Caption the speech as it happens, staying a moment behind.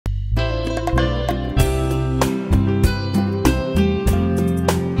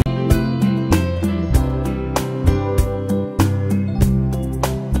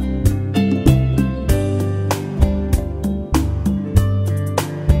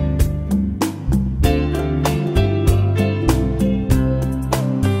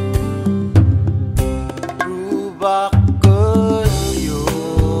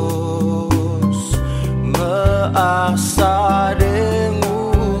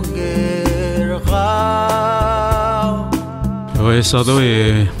Esado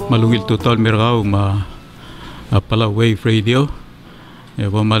malungil total mergau ma Palau Wave Radio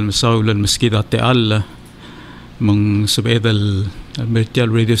wamal masaulan meskida teal mong subedal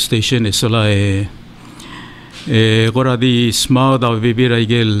mertial radio station esola gora di smau da vivir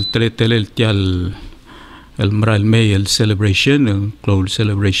igel teletel tial el mral may el celebration el cloud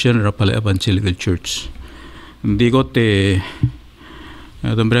celebration rapala Evangelical Church digote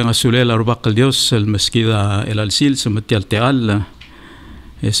Dombrang asulel arbakal Dios el meskida el alsil sumatial teal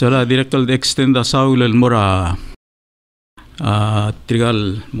esola directal de extenda saul el mora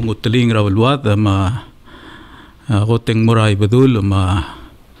trigal mungutling rawalwad ma goteng mora ibadul ma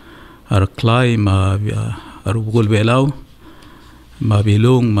arklay ma arugul belaw ma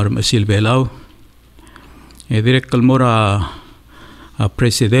bilong mar masil belaw directal mora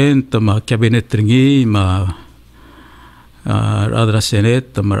president ma cabinet ringi ma adra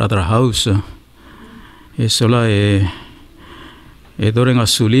Senate mar adra House esola doren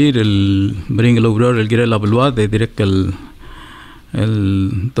asulir el bring lograr el gire la balwa de direct el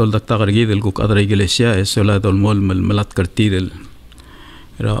tol daktagargi del guk adra iglesia esola dol mol malat karti del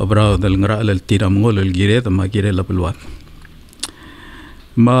era abra del ngara el tiramol el gire ma gire la balwa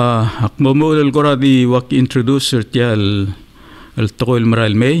ma akmomol el goradi wak introducer tial el toil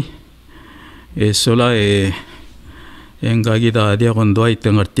maral may esola Engagida Deacon Dwight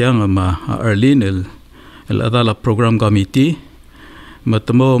ngartiang ma Arlene el adala program committee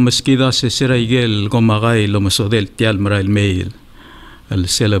matamo meskida se seraigel gomagay lo masodel tial maral mail el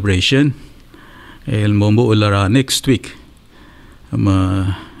celebration el mombo lara next week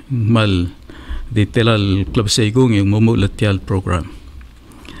ma mal detail club seigung yung mombo tial program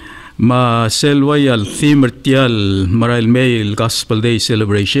ma selway al theme tial maral mail gospel day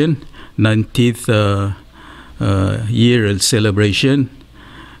celebration 19th year el celebration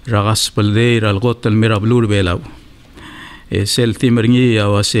ragas palde al got el mirablur belaw es el timerni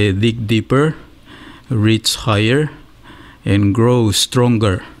awase dig deeper reach higher and grow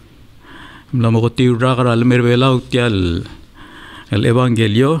stronger mlamogoti ragar al mirbelaw tial el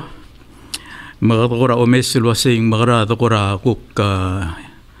evangelio magadora omesel wasing magrada gora kuk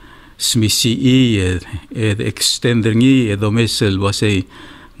smisi extender ni domesel wasay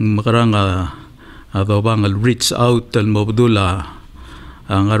magranga adobang al reach out al mobdula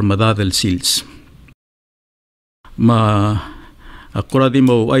ang armada del SEALs ma akura di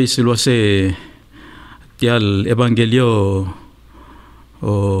mo ay silwase tial evangelio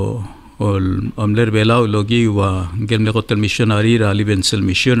o amler belaw logi wa gelme kotel missionary ra libensel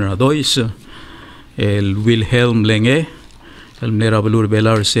missioner dois el Wilhelm Lenge el nerabulur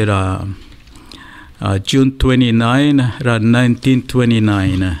belar sera June 29 ra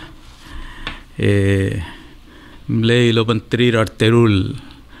 1929 mlei lobantrir arterul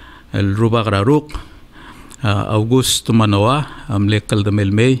el rubagraruk Augusto Manoa amle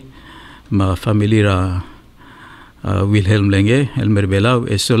kaldamelmei ma familia Wilhelm Lenge el merbelaw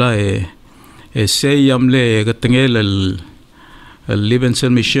esola sei amle gatengel el Libensel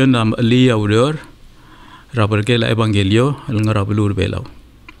mission am ali auror rabargela evangelio el ngarabulur belaw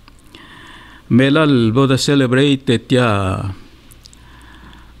melal boda celebrate tia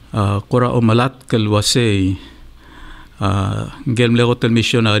Kora omalat kalwasay gelm legot el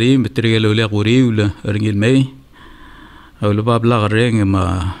missionary metrigel ule guriul ringil may awlubab la reng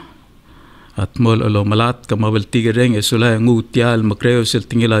ma atmol olo malat kamabel tigereng esula ngutial makreo sel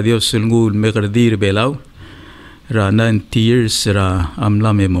tingila Dios el ngul megardir belaw ra 90 years ra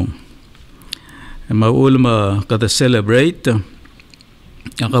amla memong ma ulma kada celebrate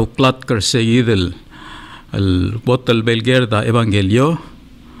akaw klat kar sayidel el botal belgerda evangelio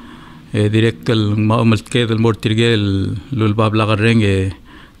direct el maamaltked el mortirgel lul babla garenge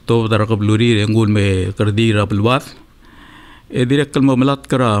to dar qabluri ngul me kardira bulwat direct el mamalat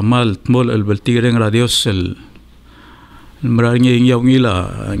kara mal mol el beltireng radios el marangi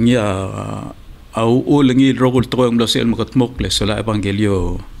ngila ngia au ulengi rogul toyong losel makatmok le sola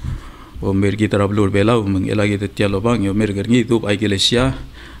evangelio o mergita rablur belaw meng elagi tialo bang yo mergergi tu ay iglesia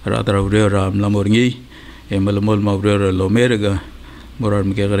radra urera mlamorngi malmol maurera lo merga morar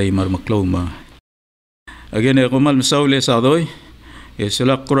mkegray mar makloma again komal masaule sadoy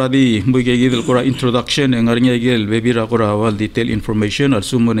sila kuradi mbuge gidel kura introduction ngarnya gel bebira kura wal detail information al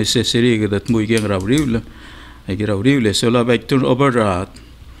sumo necessary that mbuge ngrawriul agrawriul sila back turn over at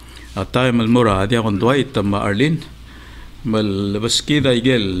time al mora Deacon Dwight ma Arlene mal baskida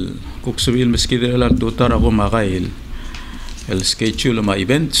igel kuksubil maskida la tutara ko makail el schedule ma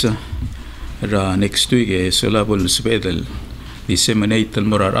events ra next week sila bol spedal disseminate el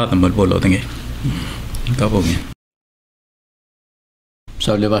morar mal bolo tingi kabong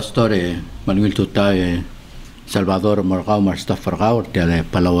Saule bastore manuel tutae Salvador Morgao Marstaffargao tele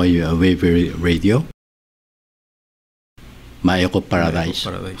Palau Wave Radio. Maeko Paradise.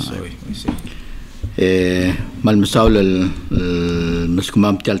 Malmasaul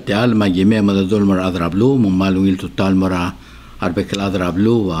المسكمام تال ما مددول مرة أضربلو ممالويل توتال مرة أربك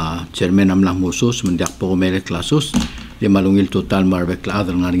الأضربلو وشرمين أملا موسوس من دق بوميل كلاسوس لمالويل توتال مرة أربك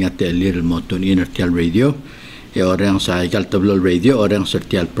الأضر ngarinya تألير الموتون إنر تال راديو orang saya kal tablo radio orang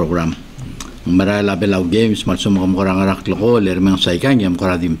sertial program mara la belau games malsum orang arak lo lermeng saya kan yang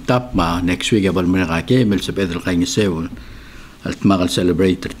koradim tap ma next week abal mereka ke mel sepedal kain seul altmagal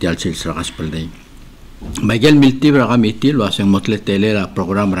celebrate tertial sils raspel day Miguel Milti Bragamitil was en motlet telera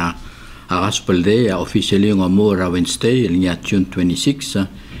program ra Raspel Day officially ngomur ra Wednesday nya June 26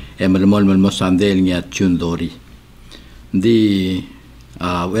 emelmol mosande nya June dori di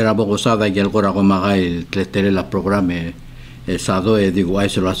era bogo sada gel gora ko magai tletele la programe sado e digo ai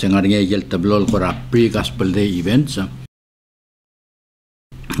se lo hacen arnge gel tablol gora pre Gospel Day events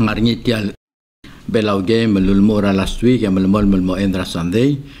arnge tial belau game lulmora last week emelmol mo endra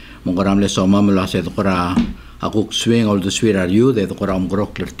Sunday Mongoram le soma melo hace kora aku swing all the sweet are you de kora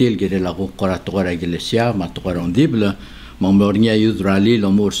grok lertil gere la kora kora iglesia ma kora ondible momornia youth rally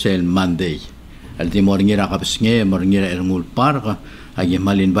lo mursel Monday el di morngira kapsnge morngira ermul park agi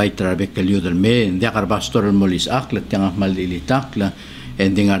mal invite rabek el youth me de pastor el molis akle tanga mal ilitakla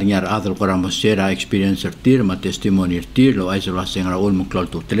endingarniar adel kora mosera experience tir ma testimony tir lo aiso la sengra ol muklol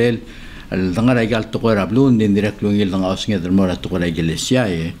tutlel el dangara gal kora blun din direct lungil danga osnge del mora kora iglesia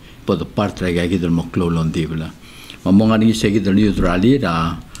pod parte ragagi del moclolo ondibla mamongani segi del youth rally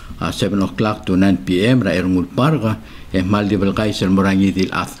ra 7 o'clock to 9 p.m. ra ermul parga mal di belkais el morangi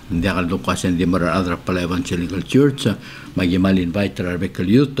dil ath ndiagal lokasen di mora adra pala Evangelical Church magi mal invite ra bekel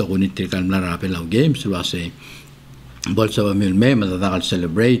youth to unit kal mara pelau games lo ase bolsa ba mil me madagal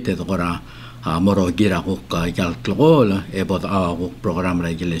celebrate to ora moro gira ko gal klol e bod ko program ra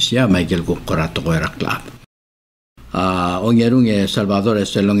iglesia magel ko kora to era club ongerung Salvador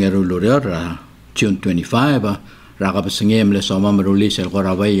selongeru lurior June 25 raga besengem le soma merulis el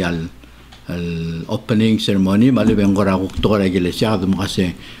gorawai al opening ceremony malu bengora uktora iglesia dum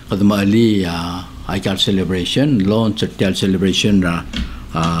kase kadma ali aikal celebration launch tel celebration ra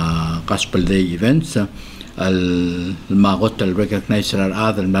Gospel Day events al magot el recognize ra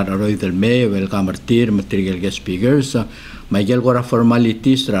adel mar roy del me welcome tir material guest speakers Miguel gora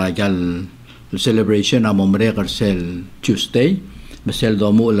formalities ra gal celebration amomre garsel Tuesday mesel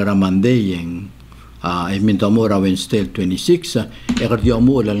domo la Monday yang min domo ra Wednesday 26 egar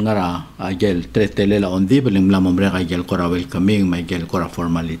domo la ngara agel tretele la ondi belim la momre agel kora welcoming Miguel kora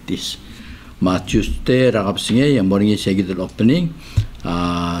formalities ma Tuesday ra kapsinge yang morning segid opening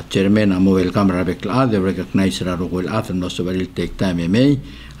chairman amo welcome ra bekla they recognize ra rogol after no so very take time me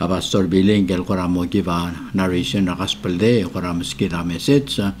pastor billing gel kora mo give narration ra Gospel Day kora meskida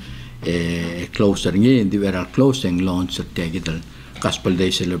message closer ngi di era closing launch tegidal Gospel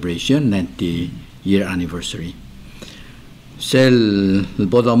Day celebration 90-year anniversary sel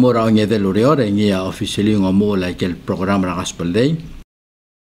bodamor ang ngedel uriore ngi officially ngomo like el program ra Gospel Day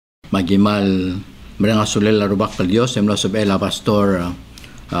magimal mrenga sulel la rubak Dios emlo sabela pastor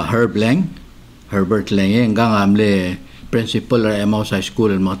Herbert Leng ngang amle principal ra Emmaus High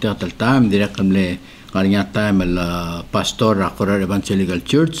School el matel time direct amle kanya time el pastor akora Evangelical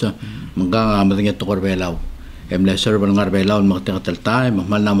Church mangga madinget to korbelau emle server ngarbelau magtatal time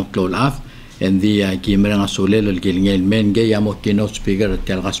mal na moklol af endi kimera ngasulel el gilngel men ge yamo keynote speaker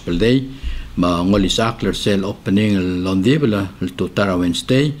tel Gospel Day ma ngoli sakler sel opening el londibla el tutara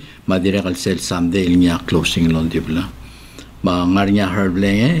Wednesday ma direct el sel Sunday el nya closing londibla ma ngarnya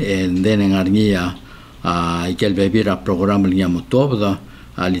herblenge and then ngarnya ikel bebira program el nya motobda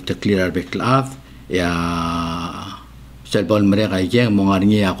ali taklir beklaf ya selbol mereka yang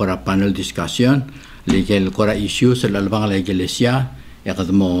mengarni akora panel discussion legal kora issues el albang la iglesia ya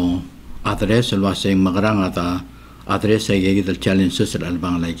kadmo address el waseng magrang ata address ay del challenges el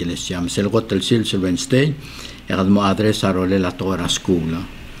albang la iglesia mesel got el sil Wednesday ya kadmo address arole la tora school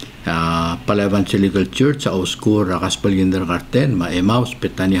Palau Evangelical Church au school ra Gospel Kindergarten ma Emmaus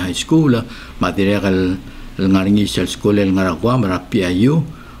Petania High School ma direct el ngarni sel school el ngaragwa ma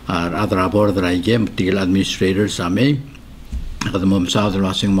PIU adra board ra game tigil administrators ame kadmo msaad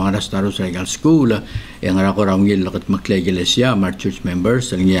wasing mga staros legal school yang ara ko ramgil lakat makle iglesia mar church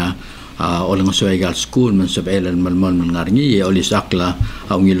members niya olang so legal school man sabel al malmon ngarni olis akla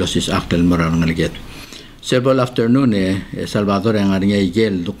awngilos is akla marang ngalget several afternoon Salvador yang arnya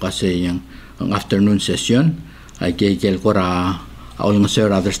igel dukase yang afternoon session ay igel kora olang so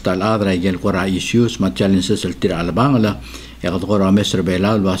rather style adra igel kora issues ma challenges el tira albangla ya kora Mr.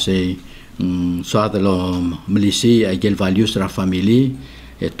 Belal base suat lo melisi agel values ra family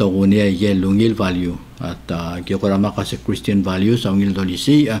ito guni agel lungil value at kikorama kasi Christian values ang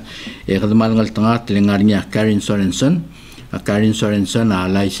ilolisi kadmal ngal tanga telengar niya Karen Sorensen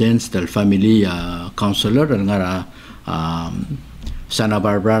license del family counselor ngara Santa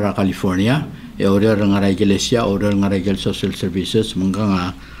Barbara California order ngara iglesia order ngara igel social services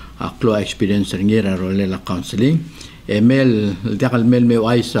mangga aklo experience ngira role la counseling email dakal mail me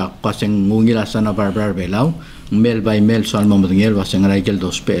waisa kaseng ngungila Santa Barbara Palau mail by mail soal mamudngel waseng ngara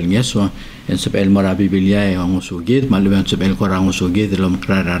dos pel ngeswa en sepel mara biblia ang usugid maluan sepel korang usugid lo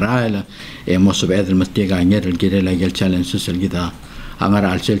mkrarara mo sepel matiga nyer gire la gel challenges gida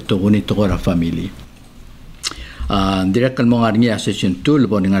angara alsel to guni to ra family direct mo ngarngi session 2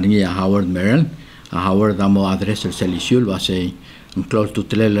 lo ngarngi Howard Merrill Howard amo address el selisul wase close to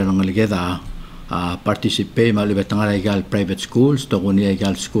tele ng ligeda participate malube tangara egal private schools to guni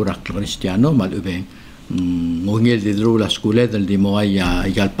egal school cristiano malube ngungil di drula skule del di moaya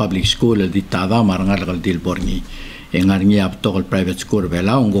egal public school di tada marangal gal dil borni engarngi apto gal private school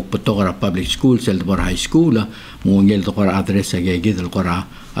bela ngok potogara public school sel bor high school ngungil to kora address age gidel kora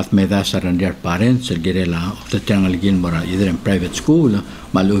at meda sarandiar parents el girela of the tangal gil mora either in private school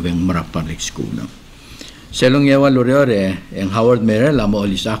malube mora public school selong yawa loriore en Howard Merrill amo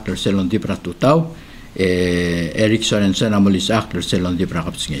olis actor selong di pratutaw Eric Sorensen amo olis actor selong di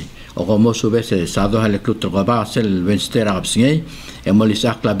prakapsngay o como sube se sado hale klutro gaba sel Wednesday rapsngay emolis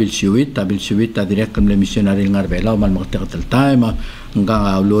akla bilsiwit direct kem le missionary ngarbela mal maktekel time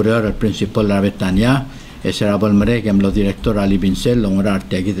nga loriore principal la Betania serabol mere kem lo director Ali Binsel long rar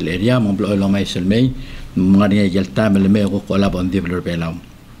tegi del area mon blo lo mai selmei ngari gel time le me ko la bon developer bela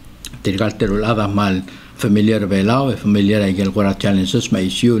tirgal terulada mal familiar belao familiar ay gel challenges may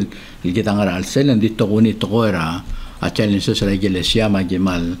issue gitang al sel and dito guni to era a challenges ay iglesia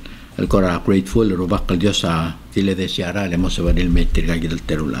magimal el cora grateful rubak al Dios a dile deseara le mos vanil metir gel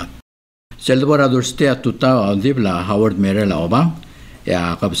terula sel bora durste a tuta dibla Howard Merrill obang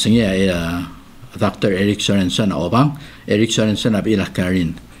ya kapsinge Dr. Eric Sorensen obang Eric Sorensen ab ila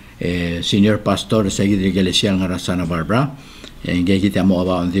Karin senior pastor sa iglesia ng Santa Barbara engaged mo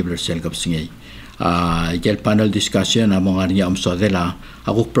obang dibla sel kapsinge gel panel discussion among arnya amsodela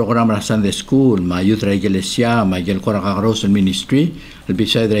ako program ra Sunday school ma youth iglesia ma gel kora kagros ministry el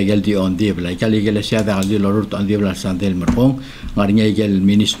bisay gel di on dibla gel iglesia da gel lorut on dibla Sunday merkong arnya gel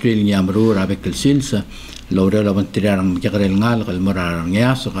ministry ni amru rabek sils lore la bantirang jagrel ngal kal morar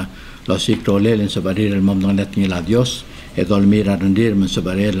ngias ka lo sikrole len sabarir el mom ngat ni la Dios e dol mira rendir men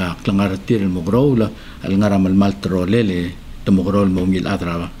sabarir la klangartir el mogrola al ngaram el maltrole le tomogrol mongil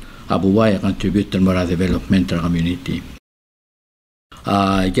adraba Abuwaya contribute to more development community.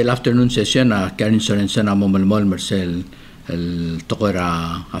 Gel afternoon session Karen Sorensen amo malmol Marcel el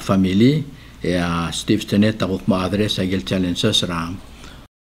tokora a family Steve Tenet ako ma address gel challenges ra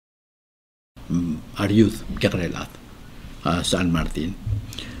our youth kagrelat San Martin.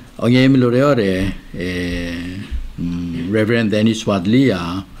 Ongem loriore Reverend Dennis Wadley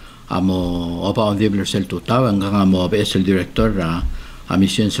amo opa on dibler sel tutaw hanggang amo BSL director a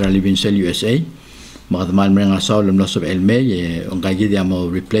mission sa Livingston USA makadmal mga asaw lam losob elmey ang kagid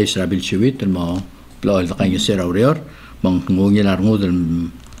mo replace rabil chiwit mo ploil ta kay sir aurior mang ngungil arngud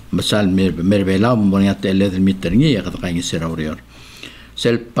masal merbela mo nga tele del meter ngi ka kay sir aurior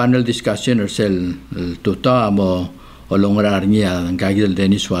sel panel discussion or sel tuta mo olongar ngi ang kagid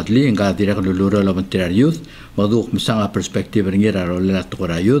Dennis Wadley ang direct luluro la material youth maduk misanga perspective ngi ra rola to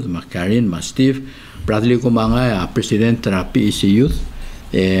youth Karin Steve Bradley kumanga president ra PEC youth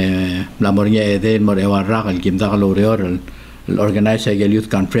la mornya ede morewarra al gimda kalorior el organize el youth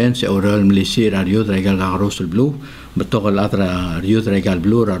conference oral milisir ar youth regal garos el blue betokal atra youth regal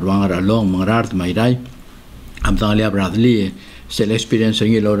blue ar wangar along mangrart mairai amtalia Bradley sel experience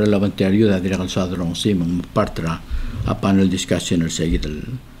ngi oral lavantar youth adiral sadrong sim partra a panel discussion or segit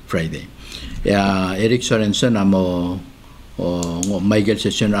Friday ya Eric Sorensen amo Michael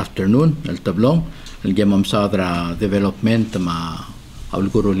session afternoon el tablong el gemam sadra development ma awal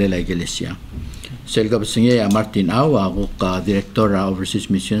la iglesia selga basinge Martin Au ako ka director overseas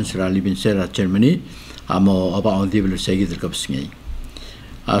missions ra Livingston Germany amo aba on dibler segid ka basinge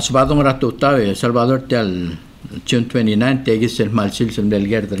subadong rato tawe Salvador tel June 29 tegis sel malsil sel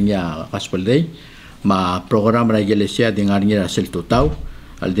delger dernya gospel day ma program ra iglesia dingar ngira sel tutaw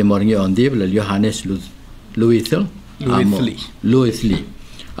al demorngi on dibler Johannes Louis Lee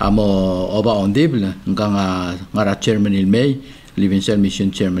amo oba on dibler ngara Germany May Livingston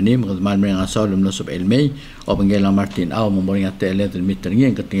Mission Germany magdmal mer nga asaw lumnos of Elmay o Evangelical Martin Au mo nga tele del meter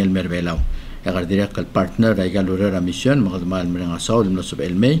ngeng katingel merbelaw agar direct al partner ay galurera mission magdmal mga saul no sub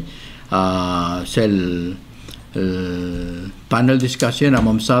elmay sel panel discussion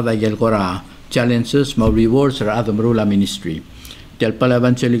amam sada gel kora challenges ma rewards ra adam rula ministry del Palau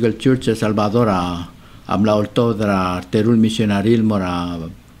Evangelical Church sa Salvador amla ulto dra terul missionaril mora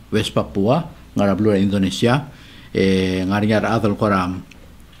West Papua ngara blura Indonesia ngar adal kora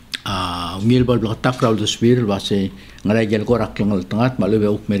ngilbal blok takraw do spir wase ngara gel kora klungal tangat malube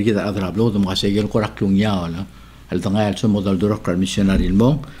uk mergi da adra blo dum wase gel kora klungya wala al tangal so modal durok missionaril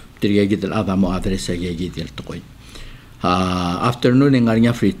mo tirga gidal adamo adresa gidil tokoy afternoon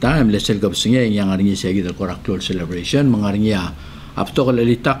ngarinya free time lesel gabsinga yang ngarinya segi dal kora close celebration mangarinya apto kal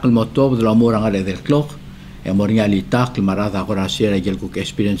litak al motob dal amura ngale del clock e moringa litak marada kora sera gel cook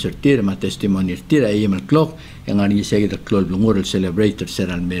experience tir ma testimony tir ay mal clock ngarinya segi dal close blungur celebrator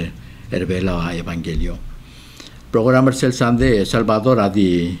seral me erbela evangelio programmer sel sande Salvador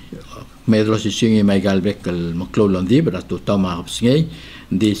adi medro sisingi mai galbek al maklolondi beratu tama gabsinga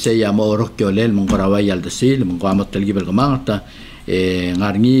di saya mau orok olel mengkorawai al desil mengkoamat telgi berkemangta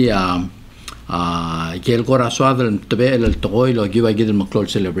ngarni gel kora swadal tebel al toy lo giwa gidel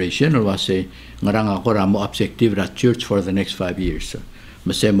maklol celebration or wase ngarang akora mo objective ra church for the next 5 years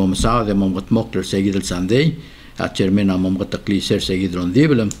mase mo masaw de mo mokler segidel sunday a chairman mo moktakli ser segidron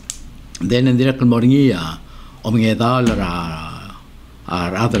dibel then en direct morngi omngedal ra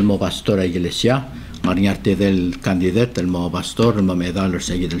adal mo pastora iglesia Mariarte del candidato el mo pastor el mo medal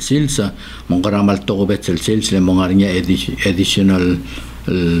seguir el silsa mongaramal to bet el silsa le mongarnia additional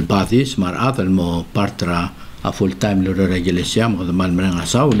badis mar adal mo partra a full time lo iglesia mo de mal menga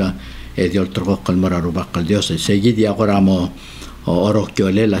saula e di oltre el mararu bakal dios seguir ya agora mo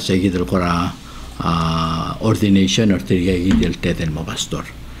orokole la seguir el cora ordination or tirgagi del ted el mo pastor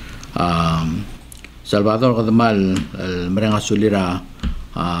Salvador mal el menga sulira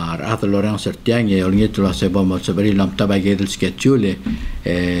Arthur Lorang sertiang ya orang itu lah sebab seberi lam tabai gedel schedule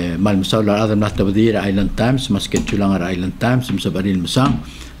mal misalnya ada nak tabdir Island Times mas schedule ang Island Times seberi misang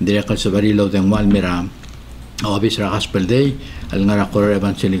direct seberi lo deng mal mira habis ra gospel day al ngara Korea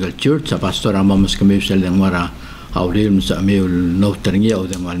Evangelical Church sa pastor ama mas kami sel deng mara auril misame no terngia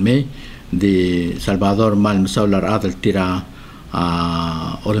o deng mal me di Salvador mal misalnya ada tira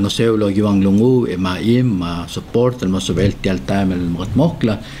orang seulo giwang lungu maim support el mosubel tial time el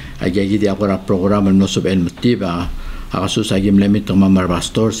motmokla agi di agora program el mosubel motiva akasus agi limit mamar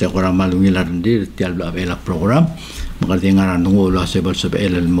pastor se agora malungilar ndir tial bela program magardi ngara nungu lo sebel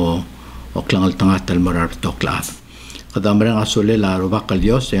subel el mo oklang el tangat el morar toklat kadamre asule la robakal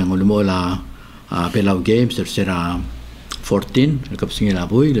dios yang ulmo la Palau games será 14 el kapsingi la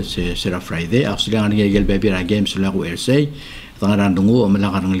boy será Friday asule ngani gel baby ra games la USA tangaran dungu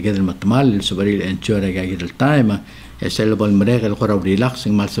melakar ngel matmal sebaril ensure gagil time celebrate mereka el qora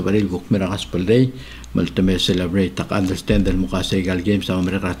relaxing mal sebaril guk mera gospel day multime celebrate tak understand el mukase gal games sa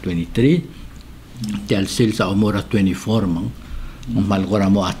mereka 23 tel sil sa umura 24 mal qora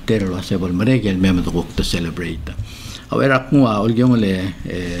mo atter lo sebol mereka el mem guk to celebrate awera ku olgyong le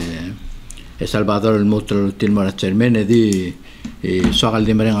Salvador el motro til mara chairman di sogal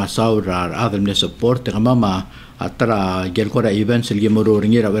de mereka saura adem le support mama atra gel kora events el gemoro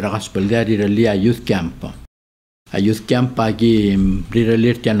ringira vera gospel dari relia youth camp a youth camp agi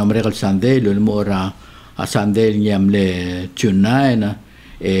rirelir tian nombre gal sunday lo mora a sunday nyamle tunaina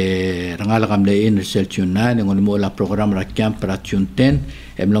rangala kamle in sel tunaina ngol mo la program ra camp ra tun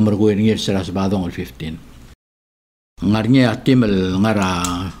 10 em nomor go ringir seras badong el 15 ngarnya atim el ngara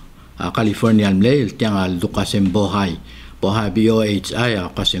California mle el tiang al dukasem bohai BOHI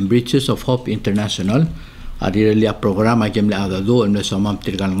kasem Bridges of Hope International adirelia programa que me ha dado en nuestro mam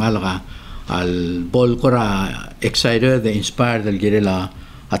tirgal ngalga al bol kora excited the inspired del girela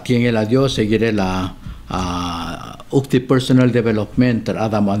atien el adios e girela ukti personal development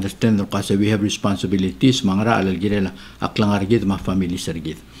adam understand kasi we have responsibilities mangra al girela aklangar gid ma family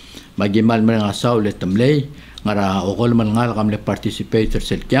sergid magimal mga saulet tamlay ngara ogol man ngal kamle participators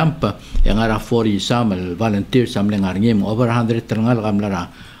sel camp ngara 40 samal volunteers samle ngarngim over 100 ngal kamlara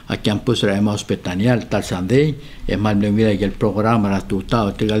a campus ra ema hospitalial tal sunday e mal mira el programa ra tuta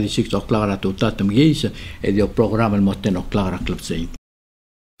o 16 o'clock ra tuta tamgis e dio programa el moten o'clock ra club sein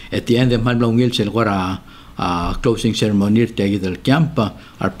at the end mal ngil sel gora closing ceremony tegi del camp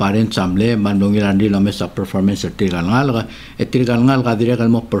ar parents samle mal ngil andi la mesa performance tigal ngalga e tigal ngalga direct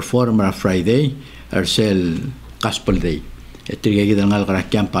mo performer Friday ar sel gospel day tigi del ngalga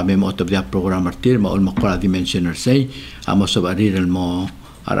camp me mo to dia programa tir ma ol maqra dimensioner sei amos abarir el mo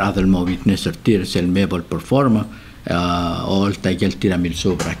ar adel mo witnesser tir sel mebel performa all tagel tira mil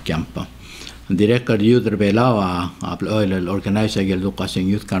sobra campa Director Youth Palau oil organize agel kasing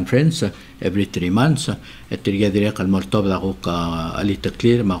youth conference every 3 months. Etirga direct al moltob da ko alit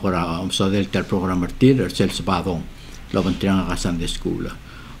clear makora umsodel tel program artir sels badong loban trianga ka Sunday school.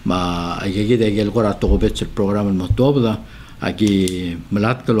 Ma agege agel kora to bet program al moltob da agi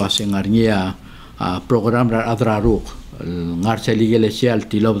melat ko asing arnia program ra adraruk ngar seligel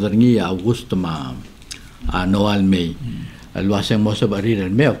tilob darnia August ma Noel May. Luaseng mo sa barir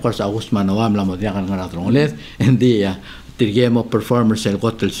me of course August manawam la modya kan ngara tronlet endi tirgemo performers el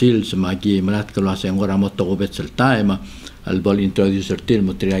hotel seals magi malat ko luaseng ora mo to bet sel time al bol introducer til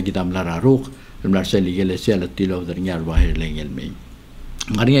mo triagi dam la raruk el Marcellus iglesia la tilo der nyar bahir lengel me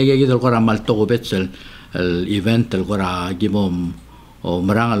ngari agi dol ko mal to bet sel el event el gora gimom o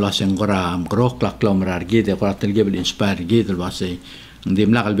marang luaseng gora grok la klom rargi de ko telgebel inspire gid luaseng Ndi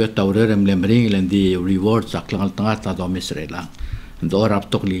mlak albiot tawrer mlemring lendi rewards aklang tangat ta do misrela. Ndo rap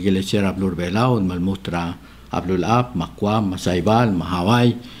tok ligele sir ablur belaw malmutra ablul ap makwam masaibal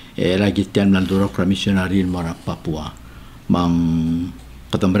mahawai era gitian naldurok missionary mora Papua. Mang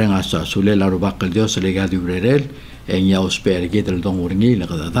katambreng asa sule la rubak dios legadi brerel en ya osper gidel dong urni la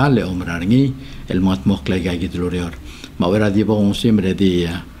kadale omrarngi el mat mokla gidlorior. Mawera di bo simre di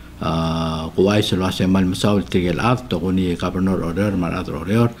kuwai selwase mal masaul tigel afto kuni governor order mal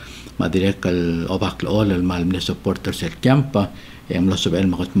adrorior ma direct el obak ol el mal ne supporters el campa em lo sobel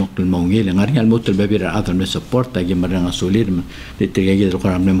makot mokul mongil ngari al mutul bebira adal ne support agi marang asulir de tigel ko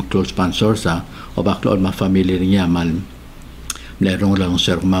ram ne close sponsors obak ol ma family nya mal le rong la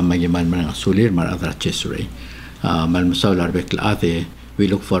ser ma magi mal marang asulir mal adra chesure mal masaul arbek ate we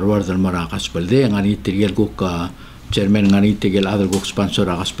look forward al marakas balde ngani tigel ko chairman ngani tigel adal gok sponsor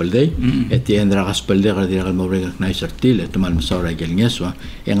agas palde etiendra agas palde gardir al mobrega nicer til etumal masawra gel ngeswa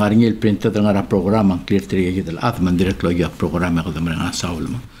ngari el printer ngara programa clear trige gidel atman direct lo ya programa gadam nga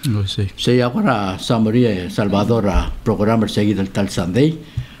saulma no sé se agora samaria Salvador programa seguidel tal Sunday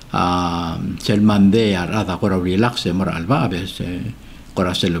sel mande arada agora relax mora alba bes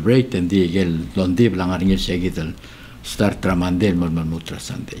agora celebrate and digel londi blangari seguidel start tramandel mal mutra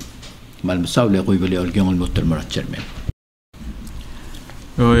Sunday mal masawla ko ibali olgong al mutter marat chairman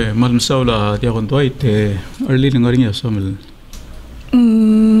mal masawla Deacon Dwight Arlene Ngiraingas somel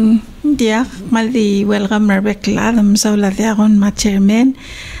dia mal di welcome marbekla masawla Deacon ma chairman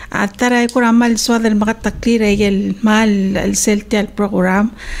atara ko amal swadal makataklir egel mal el selti al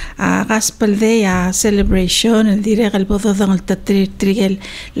program gaspel de celebration el direct el bodo del trigel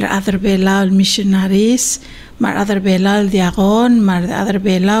la other bela missionaries mar other bela el diagon mar other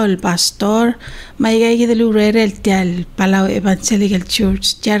bela el pastor mai gay de lurere el tial Palau Evangelical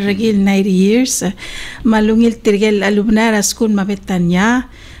Church jarregil 90 years malungil trigel alumnar askun mabetanya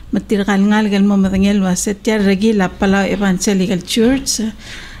matirgal ngal gal momadangel waset jarregil la Palau Evangelical Church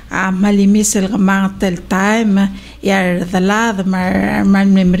malimis el gamang tel time yar dalad mar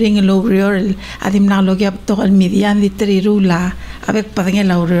memring el orior adim na logia to el midian di trirula avec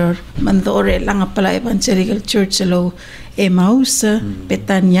padangel orior mandore lang Palau Evangelical Church lo Emmaus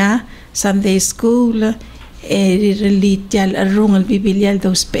Betania Sunday School relitial rung el bibilial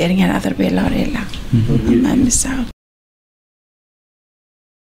dos pering another belarela mamisa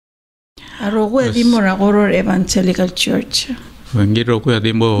arogo di moragoror Evangelical Church Ngiro ko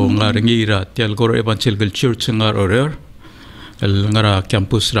adimo ngaringira tial goro Evangelical Church ngar order el ngara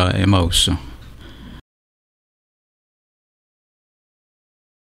campus ra Emmaus.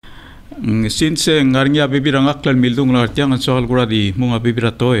 Since ngaringia bibirang aklal mildung na tiang soal gura di mga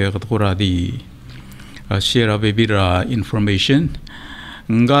bibira to kat gura di share bibira information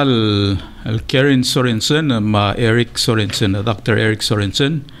ngal el Karen Sorensen ma Eric Sorensen Dr. Eric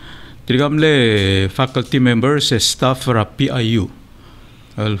Sorensen Trigamle faculty members staff ra PIU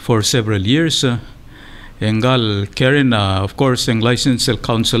for several years. Engal Karen of course ang licensed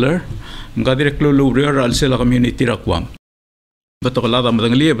counselor. Nga direct lulurir al sila community rakwam. Bato kalada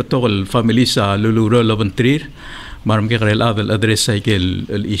madangli bato kal family sa luluro labantrir. Maram ke karel adal address ay kel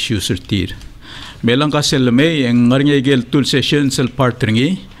issues sertir. Melang kasel may ang ngarnya gel tool sessions al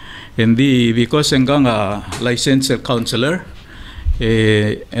partringi. Hindi because engang licensed counselor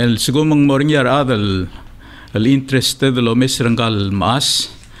el segumang moringyar adal el interested lo mesrangal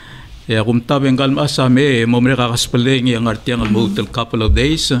mas kumtabe ngal mas ame momre kakaspaleng yang artiang al motel couple of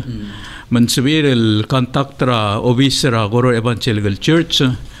days mansubir el contactra officer goro Evangelical Church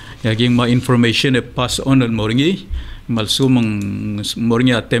yaging ma information pass on el moringi malsumang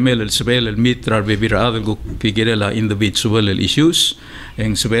moringa temel el sebel el mitra bebira adal go pigirela individual el issues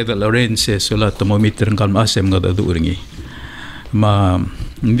eng sebel el orange sola thermometer ngal mas em ngada duringi ma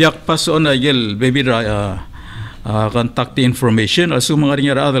ndiak pas on agel bebira contact information also mga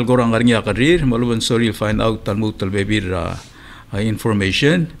ringa adal gorang ringa karir maluban sorry find out talmutal bebir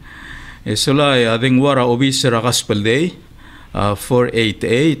information sula ading wara obisera gospel day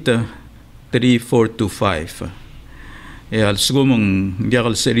 488-3425 also mong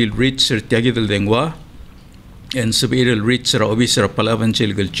diakal seril reach ser tiagidal dengwa and subiril reach ser obisera Palau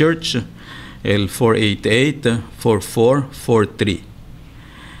Evangelical Church el 488-4443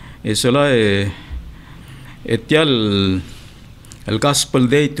 sula etial el Gospel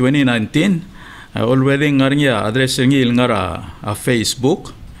Day 2019 already ngaringa address ngil ngara a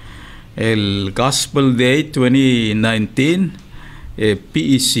Facebook el Gospel Day 2019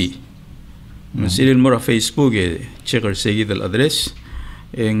 PEC masilin mo ra Facebook checker seguid el address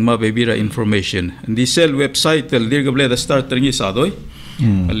en mabibira information di sel website el dirgable da starter ngi sadoy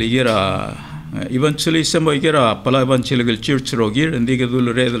aligira eventually samo ikera Palau Evangelical Church rogir indi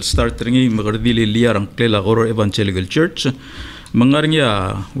gadul redel starter ngi magardili liarang klela goro Evangelical Church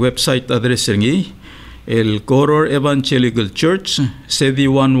mangarnya website address ngi el Koror Evangelical Church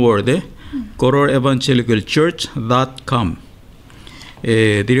sedi one word kororevangelicalchurch.com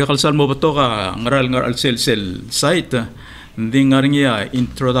diri kalsal mo bato ka ngaral sel site hindi ngaringia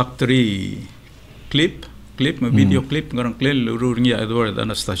introductory clip video clip ngarang klel lururnya Edward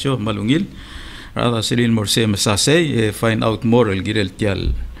Anastasio malungil rada silin morse masasay find out more el girel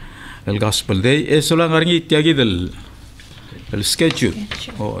tial el Gospel Day so lang ngaringi tiagi del el schedule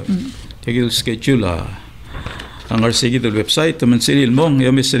tiagi del schedule ang arsigi del website taman silil mong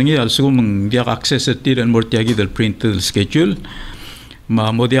yamisengi also mong diak access at tiran more tiagi del print del schedule ma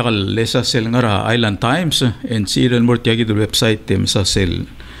modial lesa sel ngara Island Times and siran more tiagi del website tem sa sel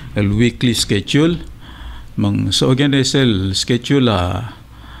el weekly schedule mang so again sel schedule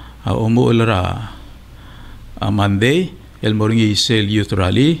umuulara Monday el moringi sel youth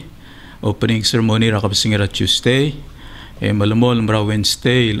rally opening ceremony ra kapsingira Tuesday malamol mra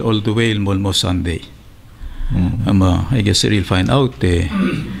Wednesday all the way mo Sunday I guess you'll find out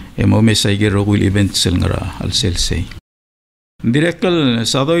mo mesay gero will event sel ngara al sel say Direcal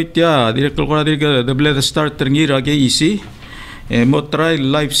sadoitya direcal kora dirga the bled starter ngira ge isi mo try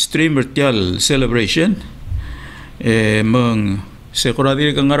live stream tial celebration mang se kora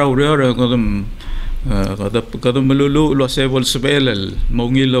dirga ngara ureur kadam melulu lo sebol sebel mo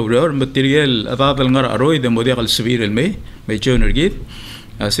ngil ureur material adadal ngara aroy de mo dial subir el me joner git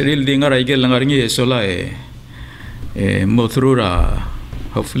asiril di ngara igel ngara ngi sola mo through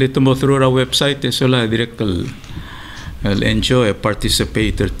hopefully to mo through website sola direcal I'll enjoy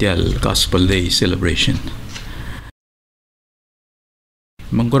participate tial Gospel Day celebration.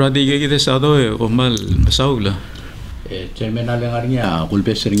 Mangkoradi kita sado komal masaula. Chairman alengarnya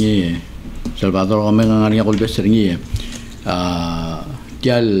kulbeserngi Salvador komengarnya kulbeserngi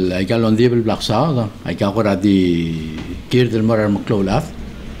tial aikal ondibel blaksada aikal koradi kir del morar maklolaf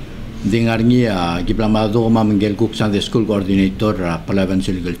dingarnya giplamado mamengel kuk Sunday School coordinator Palau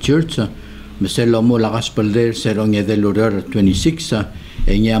Evangelical Church Meselo mo lakas palder serong edel order 26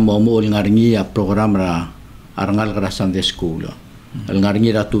 enya mo ngarngi a program ra arangal kara Sunday School. Al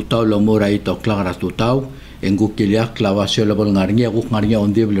ngarngi ra tutaw lo mo ra ito klara tutaw engu kilya klavasyo lo ngarngi aku ngarngi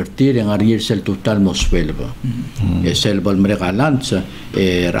onde blertir ngarngi sel total moswelba. Sel bol mregalants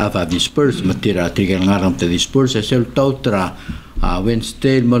rava disperse matira trigger ngaram te disperse sel tautra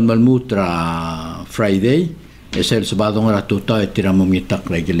Wednesday malmutra Friday el sábado ngara tuta tiramo mitak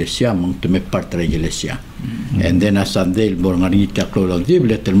la iglesia mong tume parte la iglesia and then a Sunday bor ngari ta klolo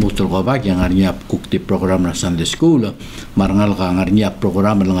dible tel mutul gobak yang ngari kukti program na Sunday School marangal ka ngari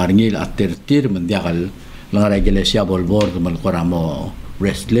program ngari atertir mendiagal ngara iglesia bol bord mal koramo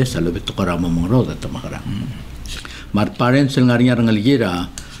restless alo beto koramo mongroda tamakara mar parents ngari ngalgira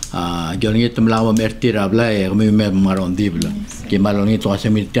Johnny temlawa mertira blay kami maron dibla ki malongi to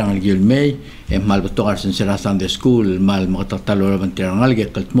asemitang gilmei mal beto arsen sera Sunday School mal makatatalo bantirang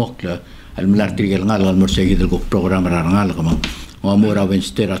alge kaltmokla al milartir ngal al morsegi del program rangal kama ngomura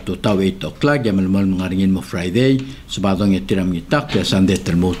Wednesday to tawito klag yamal mal ngaringin mo Friday sabadong itiram gitak ya Sunday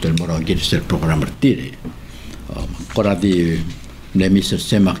telmotel morogir sel program retire koradi lemis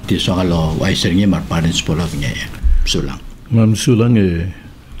semak ti songalo waiserni mar parents polovnya sulang mam sulang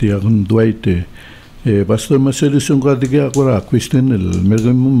Deacon Dwight Pastor Marcellus yung katiga akura question el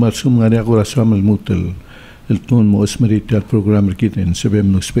mergam marsum ngari akura samal mutel el ton mo esmeritial program kiten sebem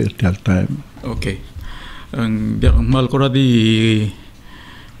no special time. Okay. Ang mal kora di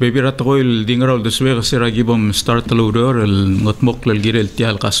baby rat ko el dingaral deswe kasi ragibom start loader el ngotmok el girel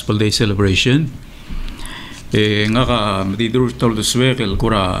tial Gospel Day celebration. Nga ka madidur tol deswe el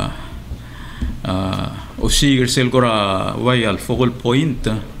kura o siger sel kora way al focal point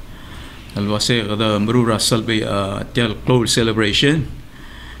الواسي غدا مرورة صلبي تيال كلول celebration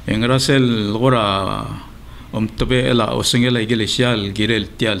إن راسل غورا تبي إلا وسنجلا يجي شيال جيرل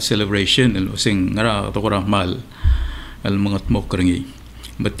تيال celebration الوسين غرا غورا مال المغت مكرني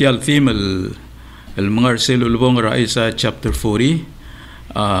بتيال ثيم المغرسل البون رئيسة chapter 40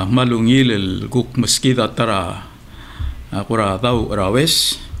 مالونيل الجوك مسكيدة ترى غورا داو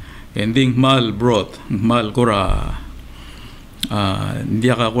راويس ending mal broth mal غورا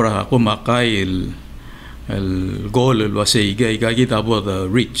dia غورا كوما كاي الجول الواسي جاي تابو the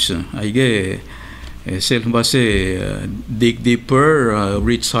rich أيجي self base dig deeper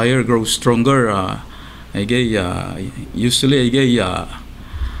reach higher grow stronger أيجي usually أيجي a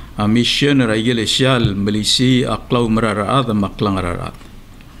mission أيجي لشيال مليسي أقلو مرارات مقلان مرارات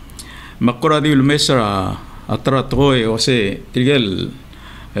مقرا دي المسرة أتراتوي واسي تريجل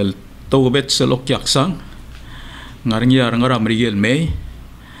التوبت سلوك يكسان ngaringi arangara merigel mei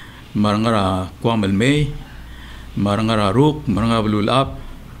marangara kwamel mei marangara ruk marangara blul up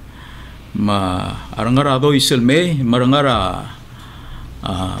ma arangara do isel mei marangara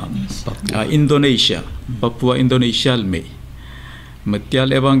Indonesia Papua Indonesia mei matial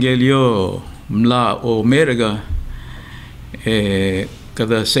evangelio mla o merga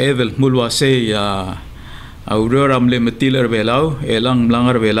kada seedel mulwase ya aurora mle matiler belau elang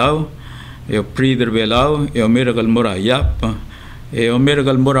mlangar belau eu prider belau eu miracle mora yap eu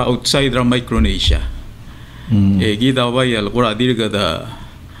miracle mora outside the Micronesia gida vai al gora dirga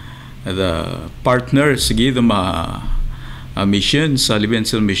the partners gida ma a mission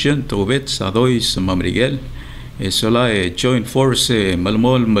salibensel mission tovet sadois mamrigel sola joint force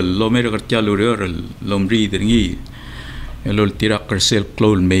malmol lo miracle tialurior lomri dringi elol tirak kersel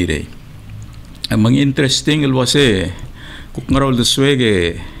clol meire amang interesting el wase kukngarol de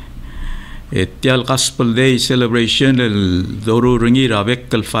swege Tial Gospel Day celebration el Doru Ringira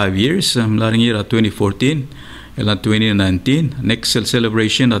Evangelical 5 years la Ringira 2014 el 2019 next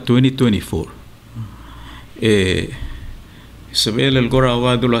celebration 2024 sabel el gora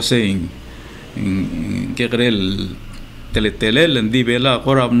wadula saying que grel teletelel ndi bela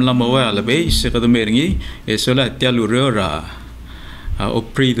gora mlama wa la be se kadameringi esola tial urora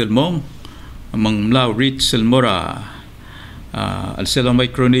opri del mong among mla rich el mora al sela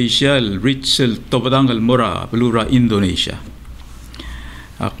Micronesia el rich el tobadang el mora blura Indonesia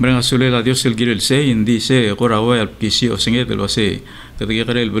akmrenga sulela Dios el girel se indi se gora wa al pisi o singet el wase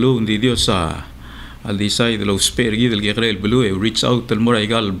kadagere el blu indi Dios al disay de los pergi del gere el blu e reach out el mora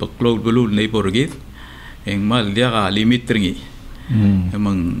igal baklo blu neighbor git en mal dia ga limit ringi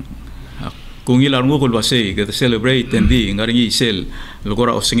emang kung ilar mo kul wase que celebrate indi ngaringi sel el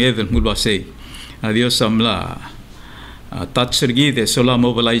gora o singet el mul wase adios amla tat sergi de sola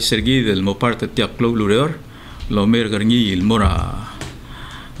mobilize sergi del mo parte tia clolureur lo mer garngi il mora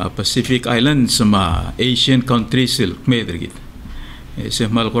Pacific Islands ma Asian countries il medrigit se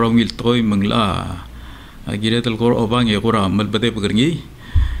mal korong il toy mangla agiret el kor obang e kora mal bade garngi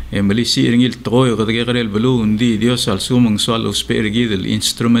malisi ringil toy gadage garel blu undi Dios al sumang swal uspergi del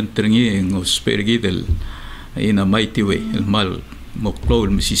instrument ringi en uspergi del in a mighty way el mal mo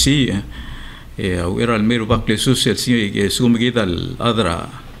clol misisi era el mero bacle social que sumigita al adra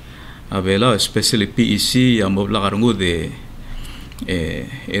avela especially PEC amobla garngu de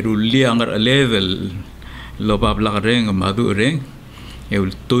erulia ngar level lo babla reng madu reng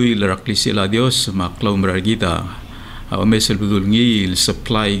el toy la raklisi la Dios ma klaum ragita a mesel budul ngi el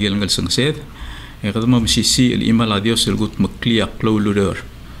supply gel ngal sangset kadma msisi el imal a Dios el gut maklia kloludor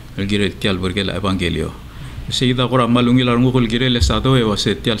el girel tial burgel evangelio Seguida kora malungi larungu kul girel estado e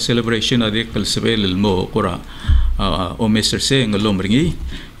wase tial celebration adik kal sebel el mo kora o meser se ngalom ringi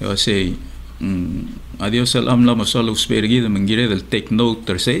wase adios al amla masal uspergi de mengire del take note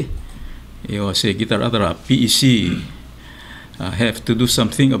terse wase gitar adra PEC have to do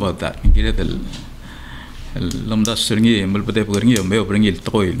something about that mengire del lamdas ringi malbade ringi me ringi el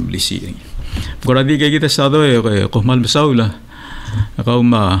toy lisi kora di kita estado e kohmal mesaula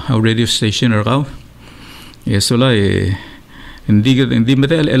kauma radio station erau Yesola hindi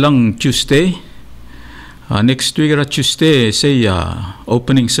metal elang Tuesday next week ra Tuesday say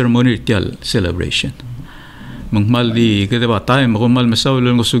opening ceremony tial celebration mangmal di kada ba time mangmal masaw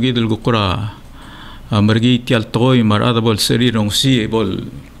lang sugi del gukura margi tial toy marada bol serirong si bol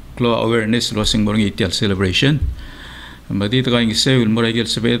clo awareness losing morgi tial celebration madi ta ging se ul moragel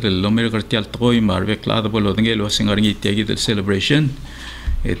sebet el lomer tial toy marbe klada bol odengel losing argi tiagi del celebration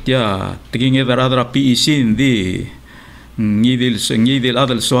etia tingin edara PEC ndi ngidil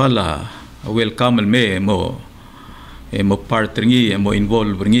adal soala welcome el me mo part ngi mo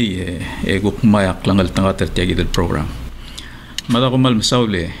involve ngi gup mayak langal tangater tiagi del program mada ko mal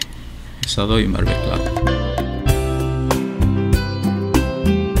masawle sadoy marbekla.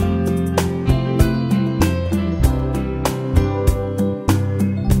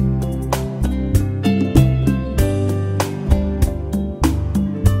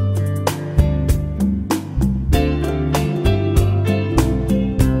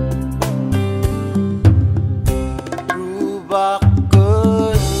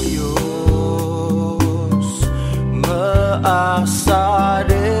 Asa